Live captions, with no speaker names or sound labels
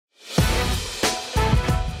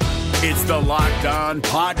It's the Locked On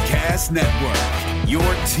Podcast Network, your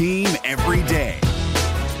team every day.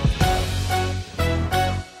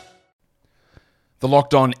 The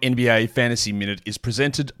Locked On NBA Fantasy Minute is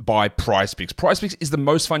presented by PrizePicks. PrizePicks is the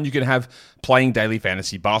most fun you can have playing daily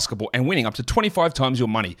fantasy basketball and winning up to 25 times your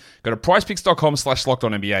money. Go to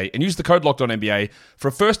prizepicks.com/LockedOnNBA and use the code LockedOnNBA for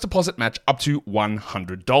a first deposit match up to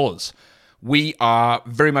 $100. We are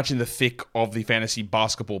very much in the thick of the fantasy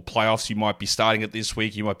basketball playoffs. You might be starting it this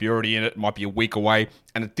week. You might be already in it. It might be a week away.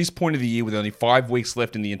 And at this point of the year, with only 5 weeks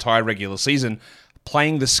left in the entire regular season,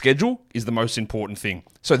 playing the schedule is the most important thing.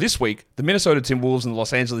 So this week, the Minnesota Timberwolves and the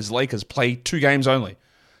Los Angeles Lakers play 2 games only.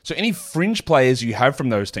 So any fringe players you have from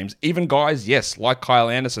those teams, even guys, yes, like Kyle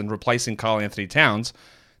Anderson replacing Karl Anthony Towns,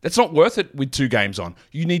 that's not worth it with 2 games on.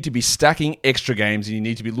 You need to be stacking extra games, and you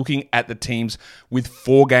need to be looking at the teams with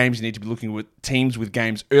 4 games. You need to be looking at teams with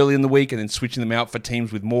games early in the week and then switching them out for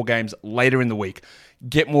teams with more games later in the week.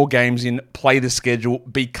 Get more games in, play the schedule,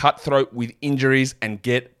 be cutthroat with injuries, and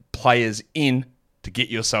get players in to get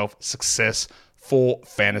yourself success for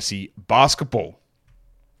fantasy basketball.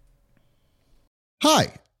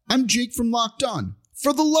 Hi, I'm Jake from Locked On.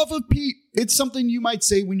 For the love of Pete, it's something you might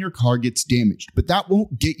say when your car gets damaged, but that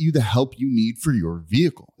won't get you the help you need for your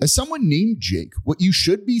vehicle. As someone named Jake, what you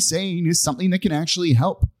should be saying is something that can actually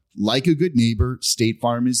help. Like a good neighbor, State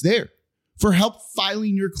Farm is there for help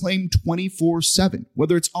filing your claim 24/7,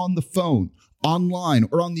 whether it's on the phone, online,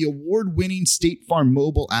 or on the award-winning State Farm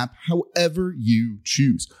mobile app, however you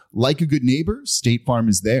choose. Like a good neighbor, State Farm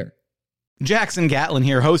is there. Jackson Gatlin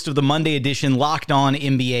here, host of the Monday edition Locked On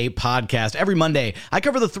NBA podcast. Every Monday, I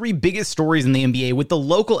cover the 3 biggest stories in the NBA with the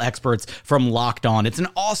local experts from Locked On. It's an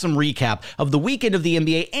awesome recap of the weekend of the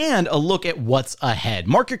NBA and a look at what's ahead.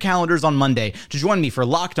 Mark your calendars on Monday to join me for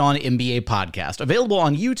Locked On NBA podcast, available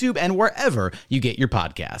on YouTube and wherever you get your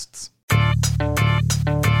podcasts.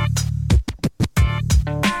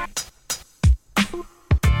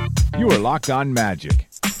 You are Locked On Magic,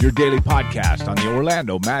 your daily podcast on the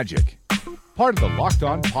Orlando Magic. Part of the Locked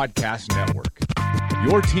On Podcast Network.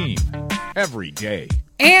 Your team every day.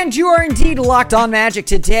 And you are indeed Locked On Magic.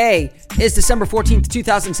 Today is December 14th,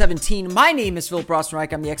 2017. My name is Philip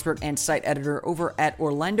Rossman-Reich. I'm the expert and site editor over at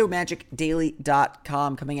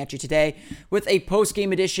OrlandoMagicDaily.com, coming at you today with a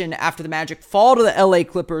post-game edition after the Magic fall to the LA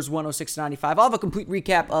Clippers 106-95. I'll have a complete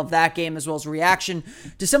recap of that game as well as a reaction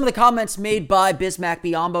to some of the comments made by Bismack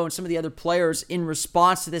Biyombo and some of the other players in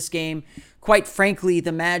response to this game. Quite frankly,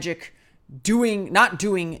 the Magic not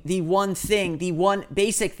doing the one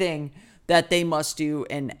basic thing that they must do,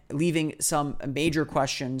 and leaving some major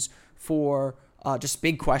questions for just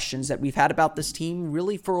big questions that we've had about this team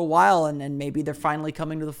really for a while, and then maybe they're finally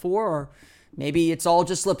coming to the fore, or maybe it's all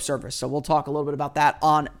just lip service. So we'll talk a little bit about that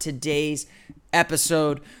on today's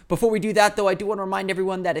episode. Before we do that, though, I do want to remind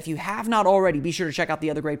everyone that if you have not already, be sure to check out the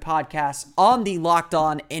other great podcasts on the Locked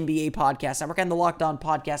On NBA Podcast Network and the Locked On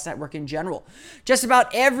Podcast Network in general. Just about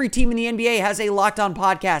every team in the NBA has a Locked On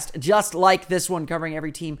podcast, just like this one, covering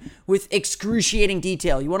every team with excruciating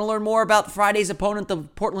detail. You want to learn more about Friday's opponent, the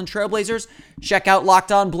Portland Trail Blazers? Check out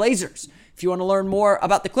Locked On Blazers. If you want to learn more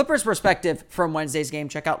about the Clippers' perspective from Wednesday's game,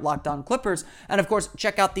 check out Locked On Clippers. And of course,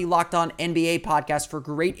 check out the Locked On NBA podcast for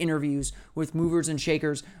great interviews with movers and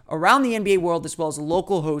shakers around the NBA world, as well as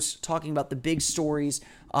local hosts talking about the big stories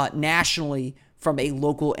nationally from a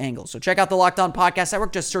local angle. So check out the Locked On Podcast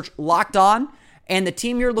Network. Just search Locked On and the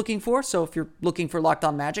team you're looking for. So if you're looking for Locked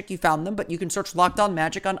On Magic, you found them, but you can search Locked On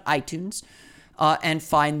Magic on iTunes. And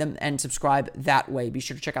find them and subscribe that way. Be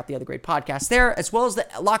sure to check out the other great podcasts there, as well as the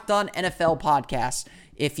Locked On NFL podcast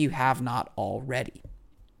if you have not already.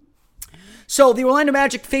 So the Orlando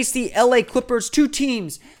Magic face the LA Clippers, 2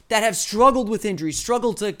 teams that have struggled with injuries,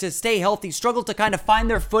 struggled to stay healthy, struggled to kind of find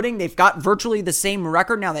their footing. They've got virtually the same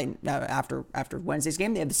record. Now, after Wednesday's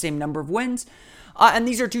game, they have the same number of wins. And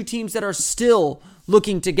these are 2 teams that are still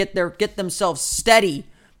looking to get themselves steady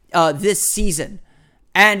this season.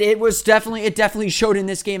 And it definitely showed in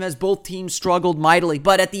this game as both teams struggled mightily.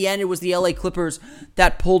 But at the end, it was the LA Clippers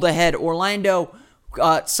that pulled ahead. Orlando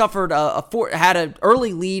had an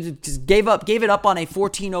early lead, just gave it up on a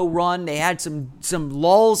 14-0 run. They had some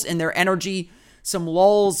lulls in their energy, some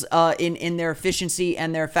lulls in their efficiency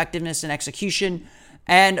and their effectiveness and execution.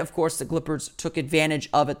 And, of course, the Clippers took advantage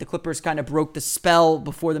of it. The Clippers kind of broke the spell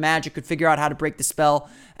before the Magic could figure out how to break the spell,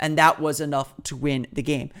 and that was enough to win the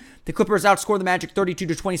game. The Clippers outscored the Magic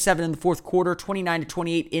 32-27 in the fourth quarter,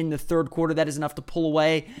 29-28 in the third quarter. That is enough to pull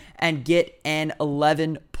away and get an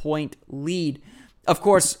 11-point lead. Of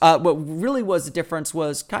course, what really was the difference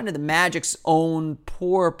was kind of the Magic's own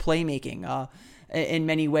poor playmaking in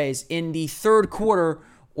many ways. In the third quarter,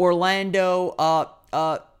 Orlando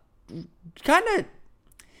kind of,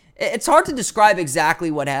 it's hard to describe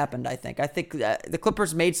exactly what happened, I think. I think the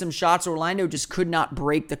Clippers made some shots. Orlando just could not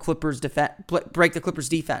break the Clippers'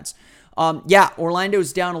 defense.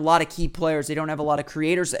 Orlando's down a lot of key players. They don't have a lot of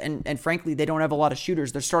creators, and frankly, they don't have a lot of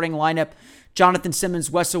shooters. Their starting lineup, Jonathan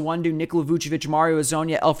Simmons, Wes Iwundu, Nikola Vucevic, Mario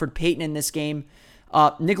Hezonja, Elfrid Payton in this game.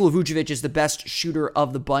 Nikola Vucevic is the best shooter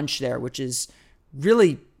of the bunch there, which is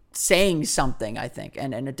really saying something, I think.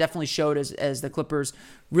 And it definitely showed as the Clippers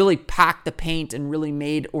really packed the paint and really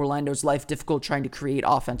made Orlando's life difficult trying to create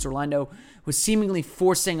offense. Orlando was seemingly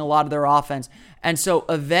forcing a lot of their offense. And so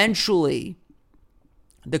eventually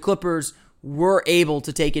the Clippers were able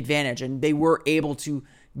to take advantage, and they were able to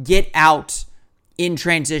get out in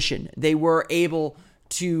transition. They were able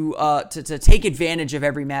to take advantage of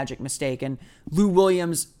every Magic mistake. And Lou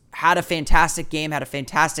Williams had a fantastic game, had a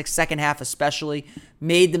fantastic second half especially,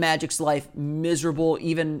 made the Magic's life miserable.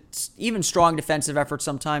 Even strong defensive efforts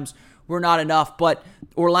sometimes were not enough, but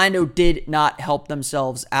Orlando did not help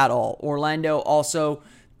themselves at all. Orlando also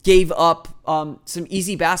gave up some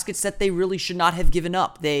easy baskets that they really should not have given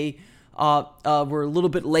up. They were a little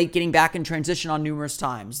bit late getting back in transition on numerous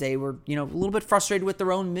times. They were, a little bit frustrated with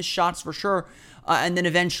their own missed shots for sure. And then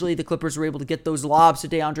eventually the Clippers were able to get those lobs to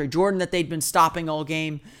DeAndre Jordan that they'd been stopping all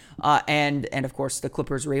game. And of course, the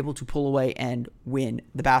Clippers were able to pull away and win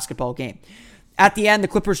the basketball game. At the end, the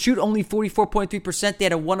Clippers shoot only 44.3%. They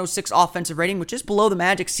had a 106 offensive rating, which is below the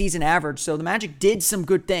Magic season average. So the Magic did some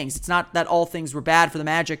good things. It's not that all things were bad for the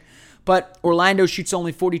Magic, but Orlando shoots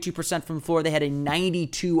only 42% from the floor. They had a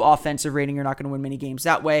 92 offensive rating. You're not going to win many games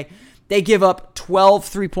that way. They give up 12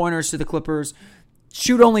 three-pointers to the Clippers,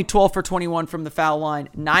 shoot only 12 for 21 from the foul line,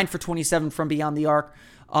 9 for 27 from beyond the arc.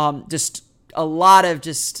 Just a lot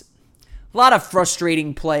of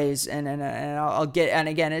frustrating plays, and I'll get, and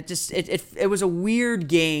again, it was a weird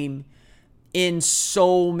game in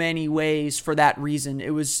so many ways for that reason.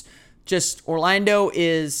 It was just, Orlando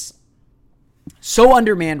is so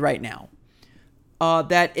undermanned right now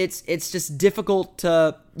that it's just difficult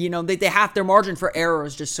to, they have, their margin for error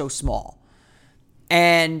is just so small.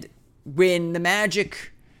 And when the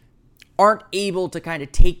Magic aren't able to kind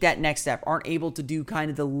of take that next step, aren't able to do kind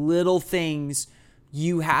of the little things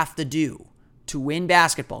you have to do to win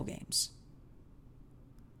basketball games,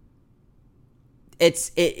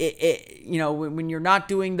 when you're not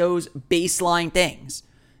doing those baseline things,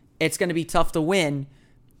 it's going to be tough to win,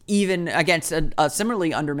 even against a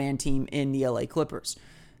similarly undermanned team in the LA Clippers.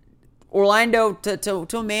 Orlando,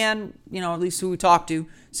 to a man, at least who we talked to,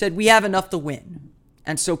 said we have enough to win.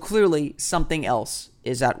 And so clearly something else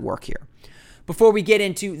is at work here. Before we get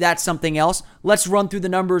into that something else, let's run through the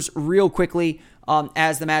numbers real quickly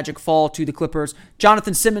as the Magic fall to the Clippers.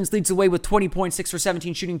 Jonathan Simmons leads the way with 20 points, 6 for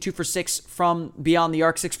 17, shooting 2 for 6 from beyond the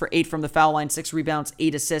arc, 6 for 8 from the foul line, 6 rebounds,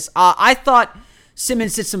 8 assists. I thought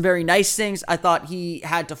Simmons did some very nice things. I thought he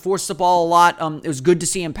had to force the ball a lot. It was good to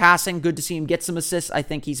see him passing, good to see him get some assists. I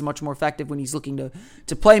think he's much more effective when he's looking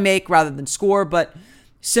to play make rather than score, but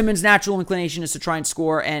Simmons' natural inclination is to try and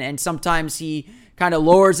score, and sometimes he kind of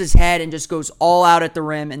lowers his head and just goes all out at the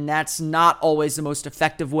rim, and that's not always the most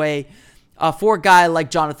effective way for a guy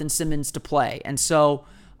like Jonathan Simmons to play. And so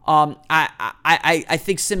I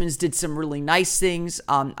think Simmons did some really nice things.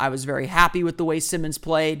 I was very happy with the way Simmons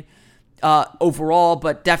played overall,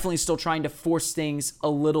 but definitely still trying to force things a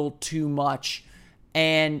little too much,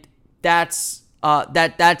 and that's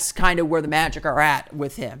kind of where the Magic are at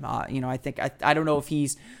with him. I think I don't know if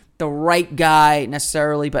he's the right guy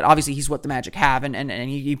necessarily, but obviously he's what the Magic have, and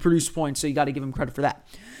he produced points, so you got to give him credit for that.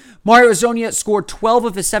 Mario Hezonja scored 12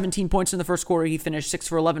 of his 17 points in the first quarter. He finished 6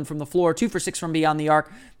 for 11 from the floor, 2 for 6 from beyond the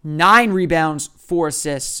arc, 9 rebounds, 4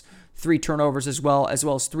 assists, 3 turnovers as well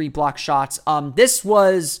as 3 block shots. This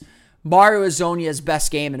was Mario Hezonja's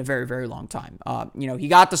best game in a very, very long time. He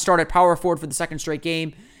got the start at power forward for the second straight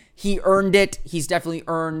game. He earned it. He's definitely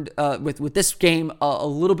earned with this game a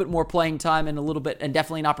little bit more playing time and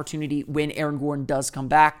definitely an opportunity when Aaron Gordon does come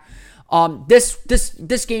back.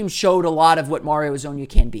 This game showed a lot of what Mario Hezonja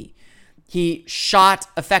can be. He shot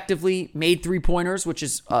effectively, made 3-pointers, which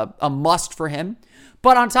is a must for him.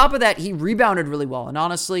 But on top of that, he rebounded really well. And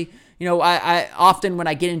honestly, I often when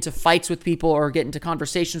I get into fights with people or get into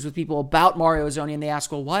conversations with people about Mario Hezonja, and they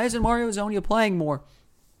ask, well, why isn't Mario Hezonja playing more?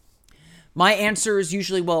 My answer is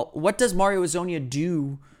usually, well, what does Mario Hezonja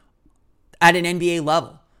do at an NBA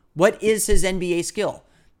level? What is his NBA skill?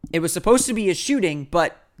 It was supposed to be his shooting,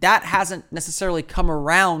 but that hasn't necessarily come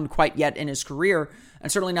around quite yet in his career, and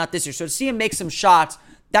certainly not this year. So to see him make some shots,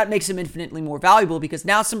 that makes him infinitely more valuable because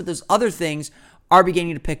now some of those other things are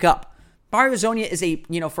beginning to pick up. Mario Hezonja is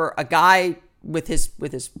for a guy with his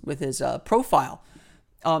profile,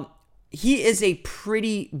 he is a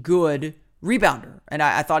pretty good rebounder. And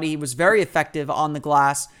I thought he was very effective on the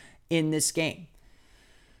glass in this game.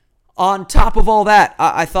 On top of all that,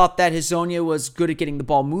 I thought that Hezonja was good at getting the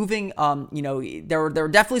ball moving. There were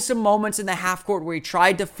definitely some moments in the half court where he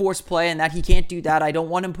tried to force play, and that he can't do that. I don't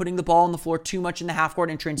want him putting the ball on the floor too much in the half court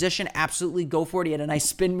in transition. Absolutely go for it. He had a nice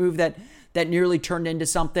spin move that nearly turned into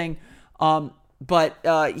something.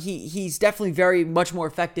 But he's definitely very much more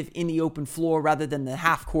effective in the open floor rather than the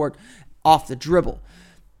half court off the dribble.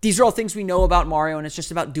 These are all things we know about Mario, and it's just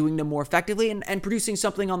about doing them more effectively and producing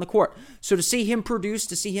something on the court. So to see him produce,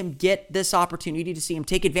 to see him get this opportunity, to see him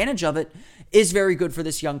take advantage of it is very good for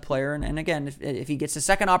this young player. And again, if he gets a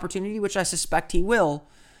second opportunity, which I suspect he will,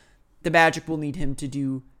 the Magic will need him to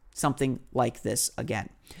do something like this again.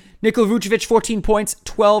 Nikola Vucevic, 14 points,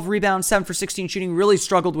 12 rebounds, 7 for 16 shooting, really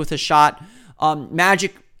struggled with his shot.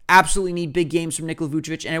 Magic absolutely need big games from Nikola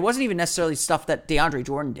Vucevic, and it wasn't even necessarily stuff that DeAndre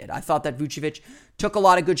Jordan did. I thought that Vucevic took a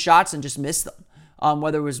lot of good shots and just missed them,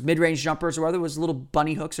 whether it was mid-range jumpers or whether it was little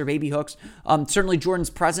bunny hooks or baby hooks. Certainly Jordan's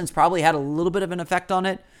presence probably had a little bit of an effect on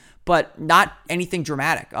it, but not anything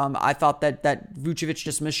dramatic. I thought that Vucevic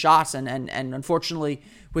just missed shots, and unfortunately,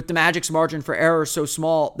 with the Magic's margin for error so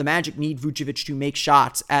small, the Magic need Vucevic to make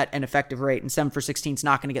shots at an effective rate, and 7 for 16 is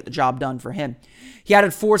not going to get the job done for him. He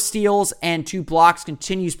added 4 steals and 2 blocks,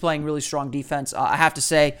 continues playing really strong defense. I have to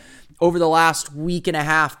say, over the last week and a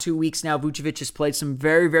half, 2 weeks now, Vucevic has played some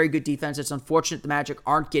very, very good defense. It's unfortunate the Magic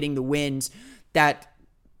aren't getting the wins that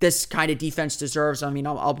this kind of defense deserves. I mean,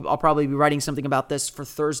 I'll probably be writing something about this for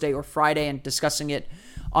Thursday or Friday and discussing it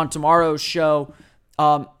on tomorrow's show.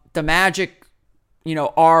 The Magic,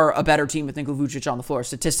 are a better team with Nikola Vucevic on the floor.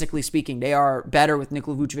 Statistically speaking, they are better with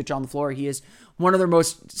Nikola Vucevic on the floor. He is one of their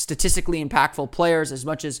most statistically impactful players, as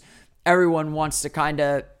much as everyone wants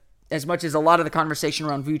to as much as a lot of the conversation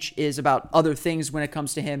around Vuce is about other things when it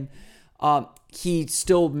comes to him, he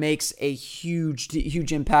still makes a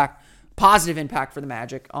huge impact, positive impact for the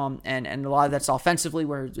Magic. And a lot of that's offensively,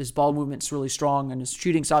 where his ball movement's really strong and his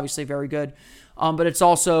shooting's obviously very good. But it's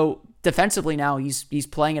also defensively now. He's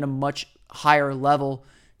playing at a much higher level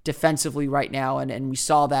defensively right now, and we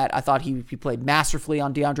saw that. I thought he played masterfully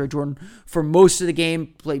on DeAndre Jordan for most of the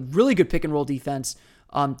game, played really good pick and roll defense,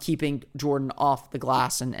 keeping Jordan off the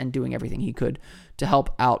glass and doing everything he could to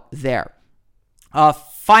help out there.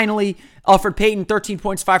 Finally, Elfrid Payton, 13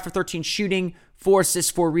 points, 5 for 13 shooting, 4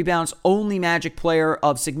 assists, 4 rebounds. Only Magic player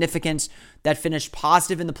of significance that finished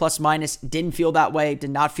positive in the plus-minus. Didn't feel that way. Did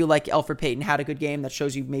not feel like Elfrid Payton had a good game. That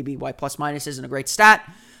shows you maybe why plus-minus isn't a great stat.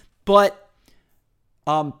 But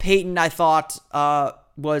Payton, I thought, he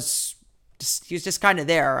was just kind of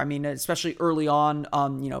there. I mean, especially early on,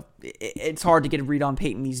 it's hard to get a read on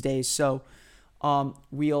Payton these days. So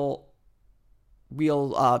we'll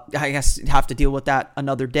I guess have to deal with that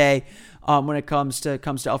another day when it comes to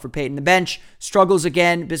Elfrid Payton. The bench struggles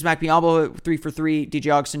again. Bismack Biyombo 3 for 3,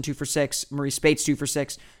 DJ Augustin 2 for 6, Maurice Bates 2 for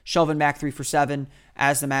 6, Shelvin Mack 3 for 7,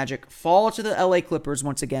 as the Magic fall to the LA Clippers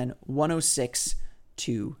once again, 106-95.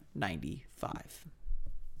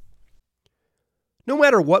 No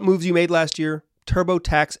matter what moves you made last year,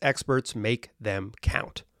 TurboTax experts make them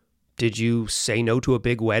count. Did you say no to a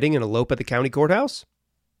big wedding and elope at the county courthouse?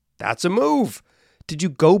 That's a move. Did you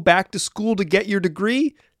go back to school to get your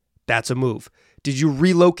degree? That's a move. Did you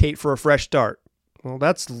relocate for a fresh start? Well,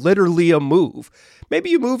 that's literally a move.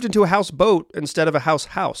 Maybe you moved into a houseboat instead of a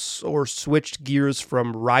house, or switched gears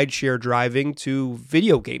from rideshare driving to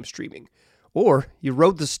video game streaming. Or you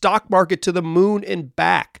rode the stock market to the moon and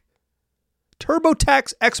back.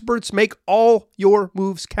 TurboTax experts make all your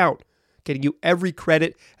moves count, getting you every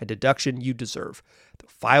credit and deduction you deserve.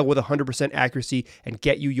 They'll file with 100% accuracy and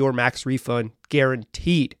get you your max refund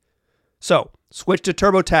guaranteed. So, switch to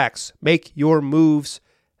TurboTax. Make your moves.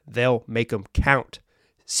 They'll make them count.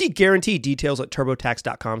 See guarantee details at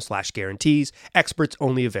turbotax.com/guarantees. Experts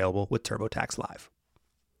only available with TurboTax Live.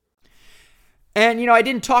 And, I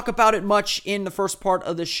didn't talk about it much in the first part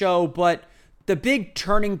of the show, but the big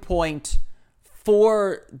turning point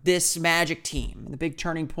for this Magic team, the big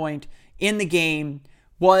turning point in the game,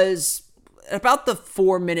 was about the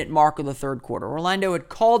 4-minute mark of the third quarter. Orlando had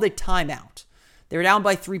called a timeout. They were down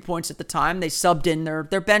by 3 points at the time. They subbed in their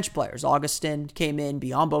bench players. Augustin came in,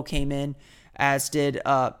 Biyombo came in, as did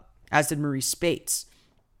Maurice Bates.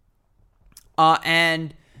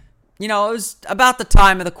 And it was about the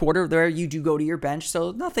time of the quarter there you do go to your bench, so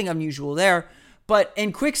nothing unusual there. But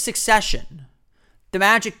in quick succession, the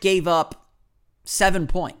Magic gave up 7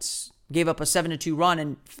 points, gave up a 7-2 run,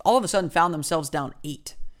 and all of a sudden found themselves down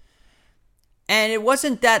 8. And it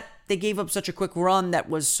wasn't that they gave up such a quick run that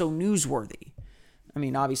was so newsworthy. I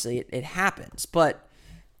mean, obviously it happens, but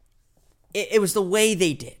it was the way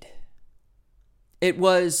they did. It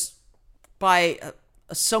was by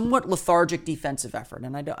a somewhat lethargic defensive effort,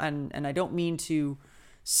 and I don't mean to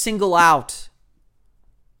single out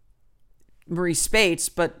Maurice Spates,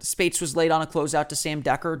 but Spates was late on a closeout to Sam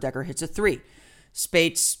Decker. Decker hits a three.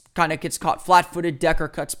 Spates kind of gets caught flat-footed. Decker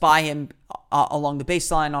cuts by him along the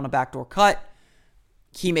baseline on a backdoor cut.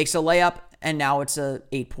 He makes a layup, and now it's a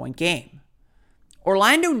 8-point game.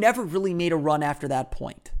 Orlando never really made a run after that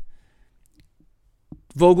point.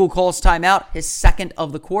 Vogel calls timeout, his second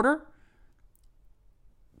of the quarter.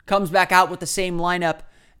 Comes back out with the same lineup,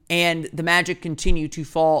 and the Magic continue to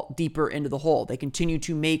fall deeper into the hole. They continue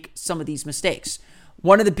to make some of these mistakes.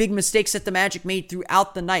 One of the big mistakes that the Magic made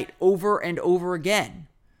throughout the night, over and over again,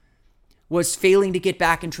 was failing to get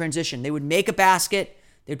back in transition. They would make a basket,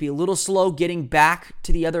 they'd be a little slow getting back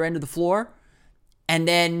to the other end of the floor, and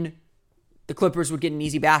then the Clippers would get an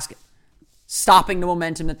easy basket, stopping the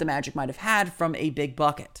momentum that the Magic might have had from a big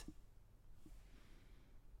bucket.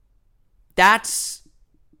 That's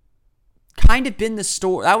kind of been the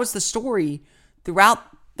story. That was the story throughout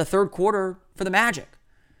the third quarter for the Magic,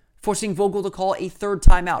 forcing Vogel to call a third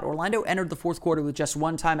timeout. Orlando entered the fourth quarter with just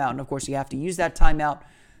one timeout, and of course you have to use that timeout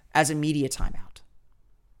as a media timeout.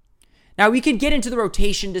 Now we could get into the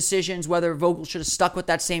rotation decisions, whether Vogel should have stuck with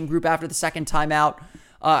that same group after the second timeout,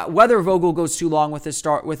 whether Vogel goes too long with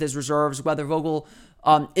his reserves, whether Vogel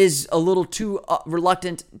is a little too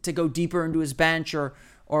reluctant to go deeper into his bench or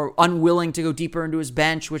unwilling to go deeper into his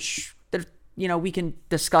bench, which, we can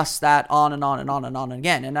discuss that on and on and on and on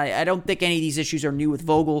again. And I don't think any of these issues are new with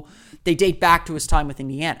Vogel. They date back to his time with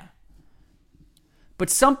Indiana.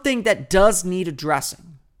 But something that does need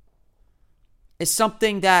addressing is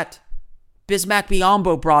something that Bismack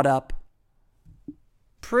Biyombo brought up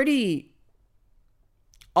pretty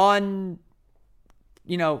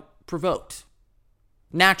provoked,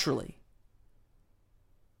 naturally,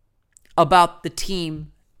 about the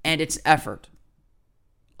team and its effort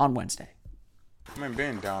on Wednesday.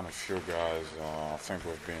 Being down a few guys, I think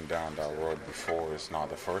we've been down that road before. It's not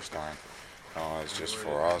the first time. It's just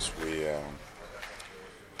for us, we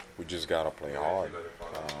just got to play hard.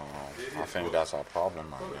 I think that's our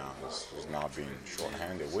problem right now, is not being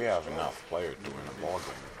short-handed. We have enough players to win a ball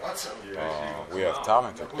game. We have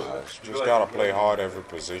talented guys. Just got to play hard every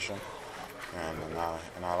position. And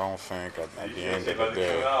I don't think at the end of the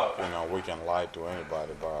day, we can lie to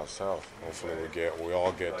anybody by ourselves. Hopefully we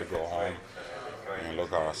all get to go home and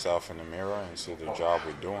look at ourselves in the mirror and see the job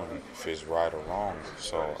we're doing, if it's right or wrong.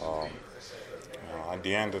 So at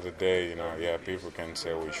the end of the day, people can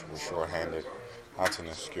say we're short-handed. That's an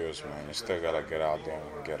excuse, man. You still got to get out there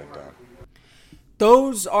and get it done.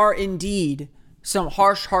 Those are indeed some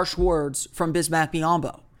harsh words from Bismack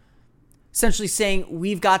Biyombo. Essentially saying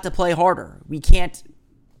we've got to play harder. We can't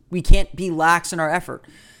be lax in our effort.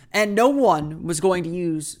 And no one was going to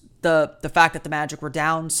use the fact that the Magic were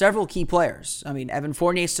down several key players. Evan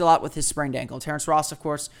Fournier still out with his sprained ankle. Terrence Ross, of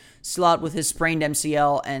course, still out with his sprained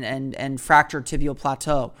MCL and fractured tibial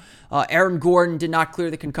plateau. Aaron Gordon did not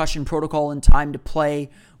clear the concussion protocol in time to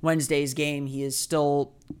play Wednesday's game. He is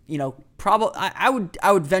still, probably.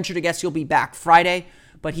 I would venture to guess he'll be back Friday,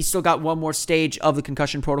 but he's still got one more stage of the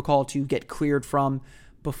concussion protocol to get cleared from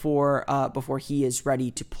before he is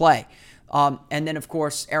ready to play. And then, of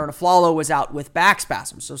course, Aaron Aflalo was out with back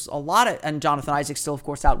spasms. So and Jonathan Isaac still, of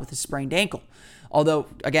course, out with his sprained ankle. Although,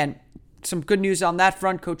 again, some good news on that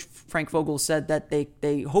front. Coach Frank Vogel said that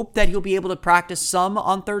they hope that he'll be able to practice some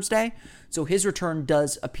on Thursday. So his return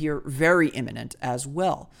does appear very imminent as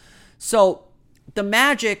well. So the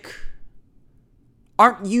Magic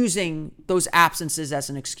aren't using those absences as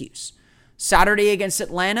an excuse. Saturday against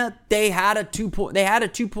Atlanta, they had a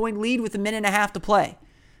 2-point lead with a minute and a half to play.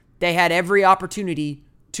 They had every opportunity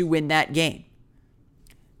to win that game.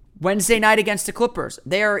 Wednesday night against the Clippers,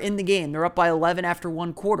 they are in the game. They're up by 11 after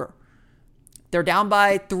one quarter. They're down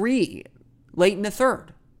by 3 late in the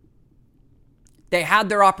third. They had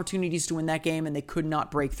their opportunities to win that game, and they could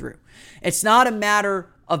not break through. It's not a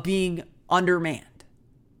matter of being undermanned.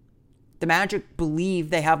 The Magic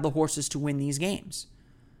believe they have the horses to win these games.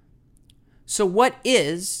 So what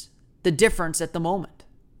is the difference at the moment?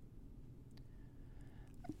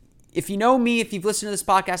 If you know me, if you've listened to this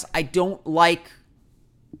podcast, I don't like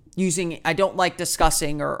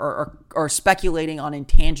discussing or speculating on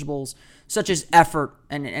intangibles such as effort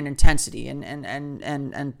and intensity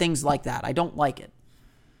and things like that. I don't like it.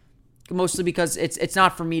 Mostly because it's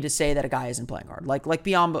not for me to say that a guy isn't playing hard. Like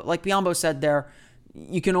Biyombo said there,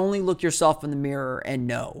 you can only look yourself in the mirror and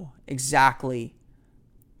know exactly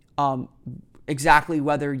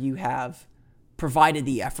whether you have provided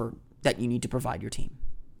the effort that you need to provide your team.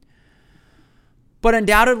 But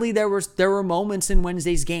undoubtedly, there were moments in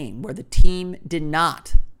Wednesday's game where the team did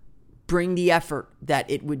not bring the effort that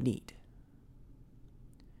it would need.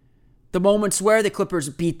 The moments where the Clippers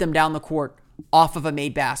beat them down the court off of a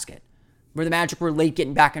made basket, where the Magic were late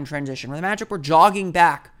getting back in transition, where the Magic were jogging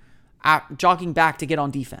back to get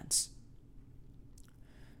on defense.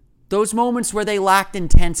 Those moments where they lacked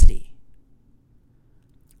intensity.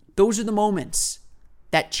 Those are the moments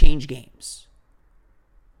that change games.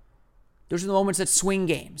 Those are the moments that swing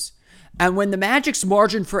games. And when the Magic's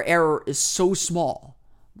margin for error is so small,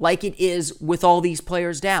 like it is with all these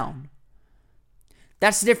players down,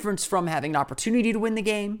 that's the difference from having an opportunity to win the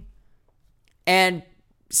game and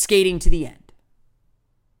skating to the end.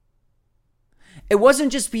 It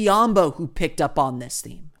wasn't just Biyombo who picked up on this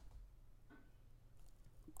theme.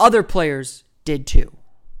 Other players did too.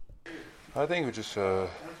 I think we just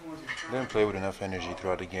didn't play with enough energy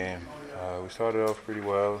throughout the game. We started off pretty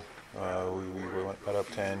well. We went up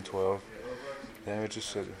 10, 12. Then we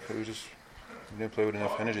just didn't play with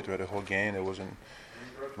enough energy throughout the whole game. There wasn't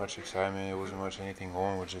much excitement. There wasn't much anything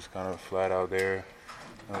going. We're just kind of flat out there,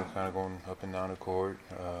 kind of going up and down the court.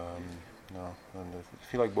 And I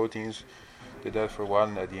feel like both teams did that for a while,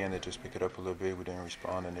 and at the end they just picked it up a little bit. We didn't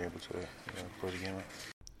respond, and they're able to close the game out.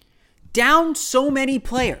 Down so many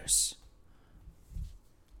players.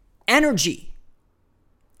 Energy,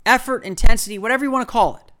 effort, intensity, whatever you want to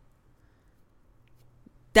call it.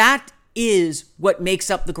 That is what makes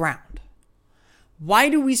up the ground. Why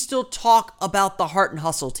do we still talk about the Heart and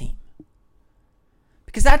Hustle team?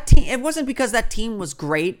 Because that team, it wasn't because that team was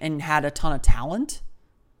great and had a ton of talent.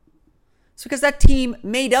 It's because that team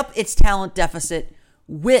made up its talent deficit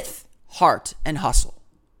with heart and hustle.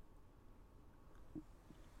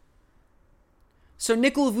 So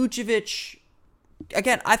Nikola Vucevic,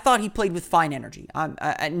 again, I thought he played with fine energy. And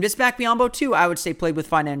Bismack Biyombo, too, I would say played with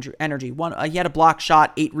fine energy. He had a block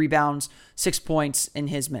shot, 8 rebounds, 6 points in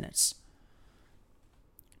his minutes.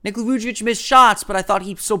 Nikola Vucevic missed shots, but I thought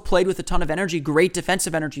he still played with a ton of energy. Great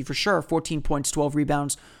defensive energy for sure. 14 points, 12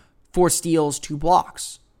 rebounds, 4 steals, 2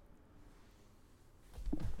 blocks.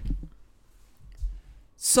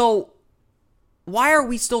 So, why are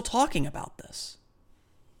we still talking about this?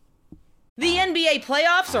 The NBA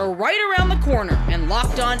playoffs are right around the corner, and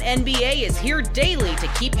Locked On NBA is here daily to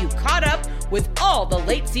keep you caught up with all the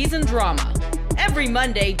late season drama. Every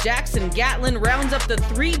Monday, Jackson Gatlin rounds up the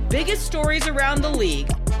 3 biggest stories around the league,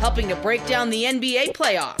 helping to break down the NBA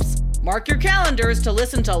playoffs. Mark your calendars to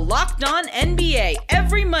listen to Locked On NBA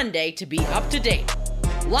every Monday to be up to date.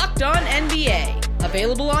 Locked On NBA,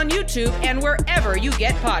 available on YouTube and wherever you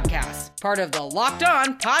get podcasts. Part of the Locked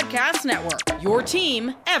On Podcast Network, your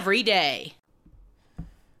team every day.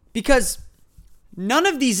 Because none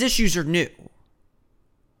of these issues are new.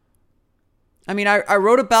 I mean, I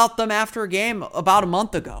wrote about them after a game about a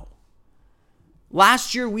month ago.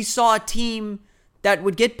 Last year, we saw a team that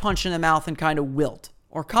would get punched in the mouth and kind of wilt,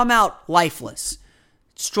 or come out lifeless,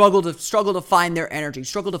 struggle to find their energy,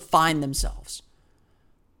 struggle to find themselves.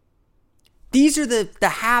 These are the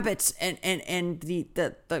habits and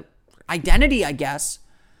the identity, I guess,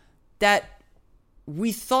 that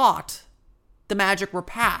we thought the Magic were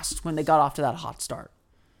past when they got off to that hot start.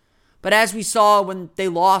 But as we saw when they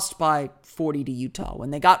lost by 40 to Utah,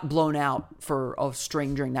 when they got blown out for a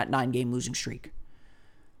string during that 9-game losing streak,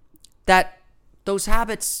 that those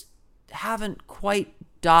habits haven't quite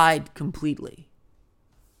died completely.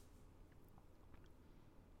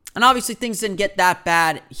 And obviously things didn't get that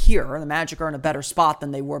bad here. The Magic are in a better spot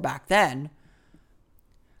than they were back then.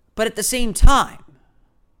 But at the same time,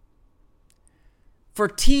 for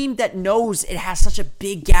a team that knows it has such a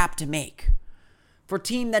big gap to make, for a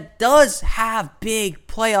team that does have big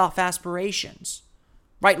playoff aspirations,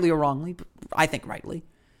 rightly or wrongly, but I think rightly,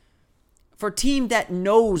 for a team that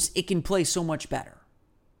knows it can play so much better,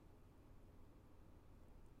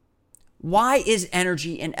 why is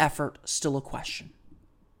energy and effort still a question?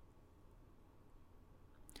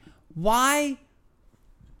 Why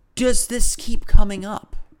does this keep coming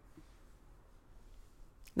up?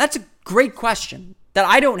 That's a great question that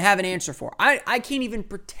I don't have an answer for. I can't even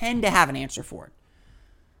pretend to have an answer for it.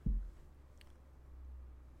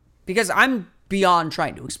 Because I'm beyond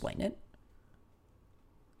trying to explain it.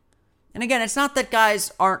 And again, it's not that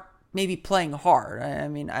guys aren't maybe playing hard. I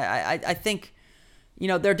mean, I think,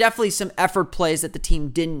 there are definitely some effort plays that the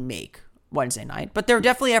team didn't make Wednesday night. But there are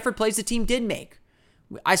definitely effort plays the team did make.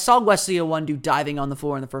 I saw Wesley Iwundu diving on the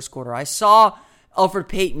floor in the first quarter. I saw Elfrid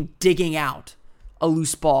Payton digging out a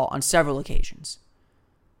loose ball on several occasions.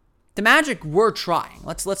 The Magic were trying.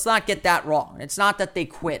 Let's not get that wrong. It's not that they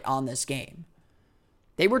quit on this game.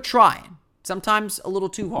 They were trying, sometimes a little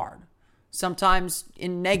too hard. sometimes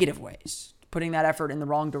in negative ways, putting that effort in the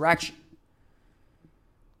wrong direction.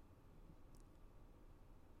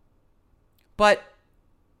 But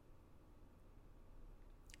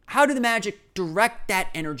how do the Magic direct that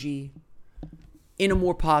energy in a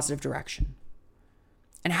more positive direction?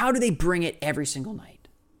 And how do they bring it every single night?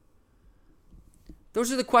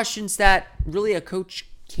 Those are the questions that really a coach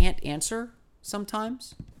can't answer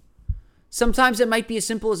sometimes. Sometimes it might be as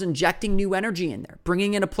simple as injecting new energy in there,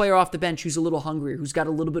 bringing in a player off the bench who's a little hungrier, who's got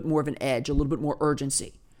a little bit more of an edge, a little bit more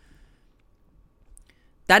urgency.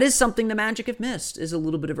 That is something the Magic have missed, is a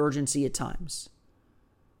little bit of urgency at times.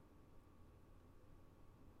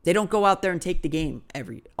 They don't go out there and take the game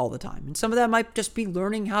all the time. And some of that might just be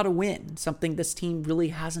learning how to win, something this team really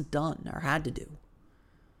hasn't done or had to do.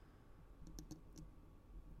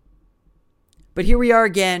 But here we are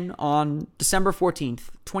again on December 14th,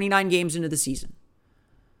 29 games into the season.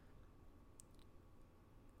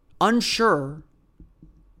 Unsure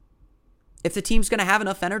if the team's going to have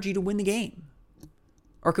enough energy to win the game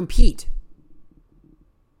or compete.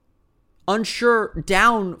 Unsure,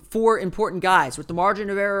 down 4 important guys with the margin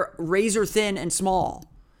of error razor thin and small.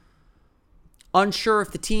 Unsure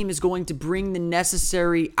if the team is going to bring the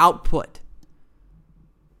necessary output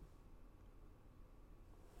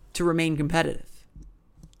to remain competitive.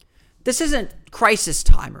 This isn't crisis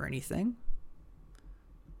time or anything.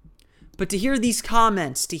 But to hear these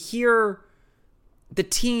comments, to hear the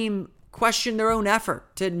team question their own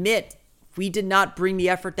effort, to admit we did not bring the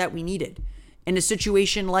effort that we needed in a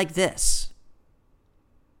situation like this,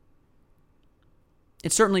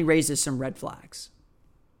 it certainly raises some red flags.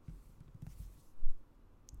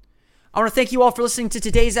 I want to thank you all for listening to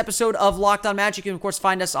today's episode of Locked On Magic. You can, of course,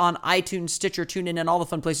 find us on iTunes, Stitcher, TuneIn, and all the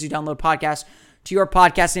fun places you download podcasts to your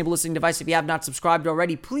podcast-enabled listening device. If you have not subscribed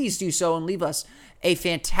already, please do so and leave us a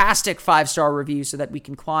fantastic 5-star review so that we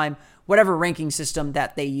can climb whatever ranking system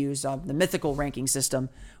that they use, the mythical ranking system.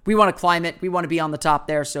 We want to climb it. We want to be on the top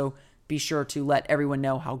there, so be sure to let everyone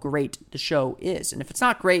know how great the show is. And if it's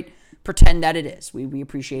not great, pretend that it is. We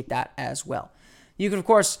appreciate that as well. You can, of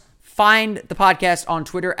course, find the podcast on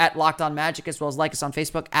Twitter at Locked On Magic, as well as like us on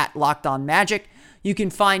Facebook at Locked On Magic. You can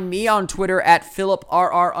find me on Twitter at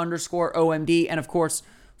PhilipRR_OMD. And of course,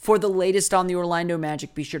 for the latest on the Orlando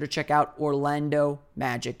Magic, be sure to check out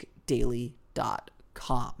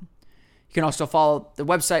OrlandoMagicDaily.com. You can also follow the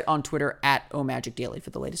website on Twitter at OMagicDaily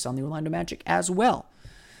for the latest on the Orlando Magic as well.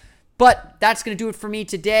 But that's going to do it for me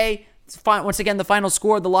today. Once again, the final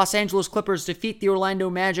score, the Los Angeles Clippers defeat the Orlando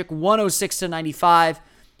Magic 106-95.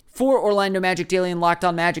 For Orlando Magic Daily and Locked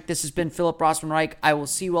On Magic, this has been Philip Rossman-Reich. I will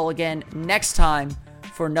see you all again next time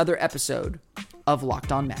for another episode of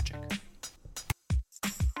Locked On Magic.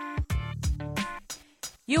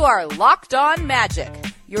 You are Locked On Magic,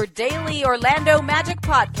 your daily Orlando Magic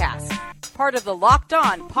podcast. Part of the Locked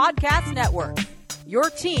On Podcast Network. Your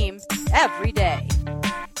team every day.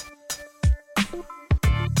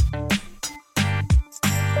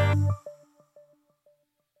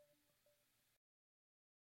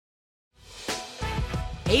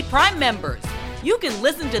 Hey, Prime members, you can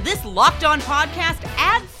listen to this Locked On podcast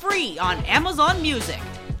ad-free on Amazon Music.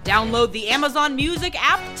 Download the Amazon Music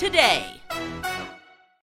app today.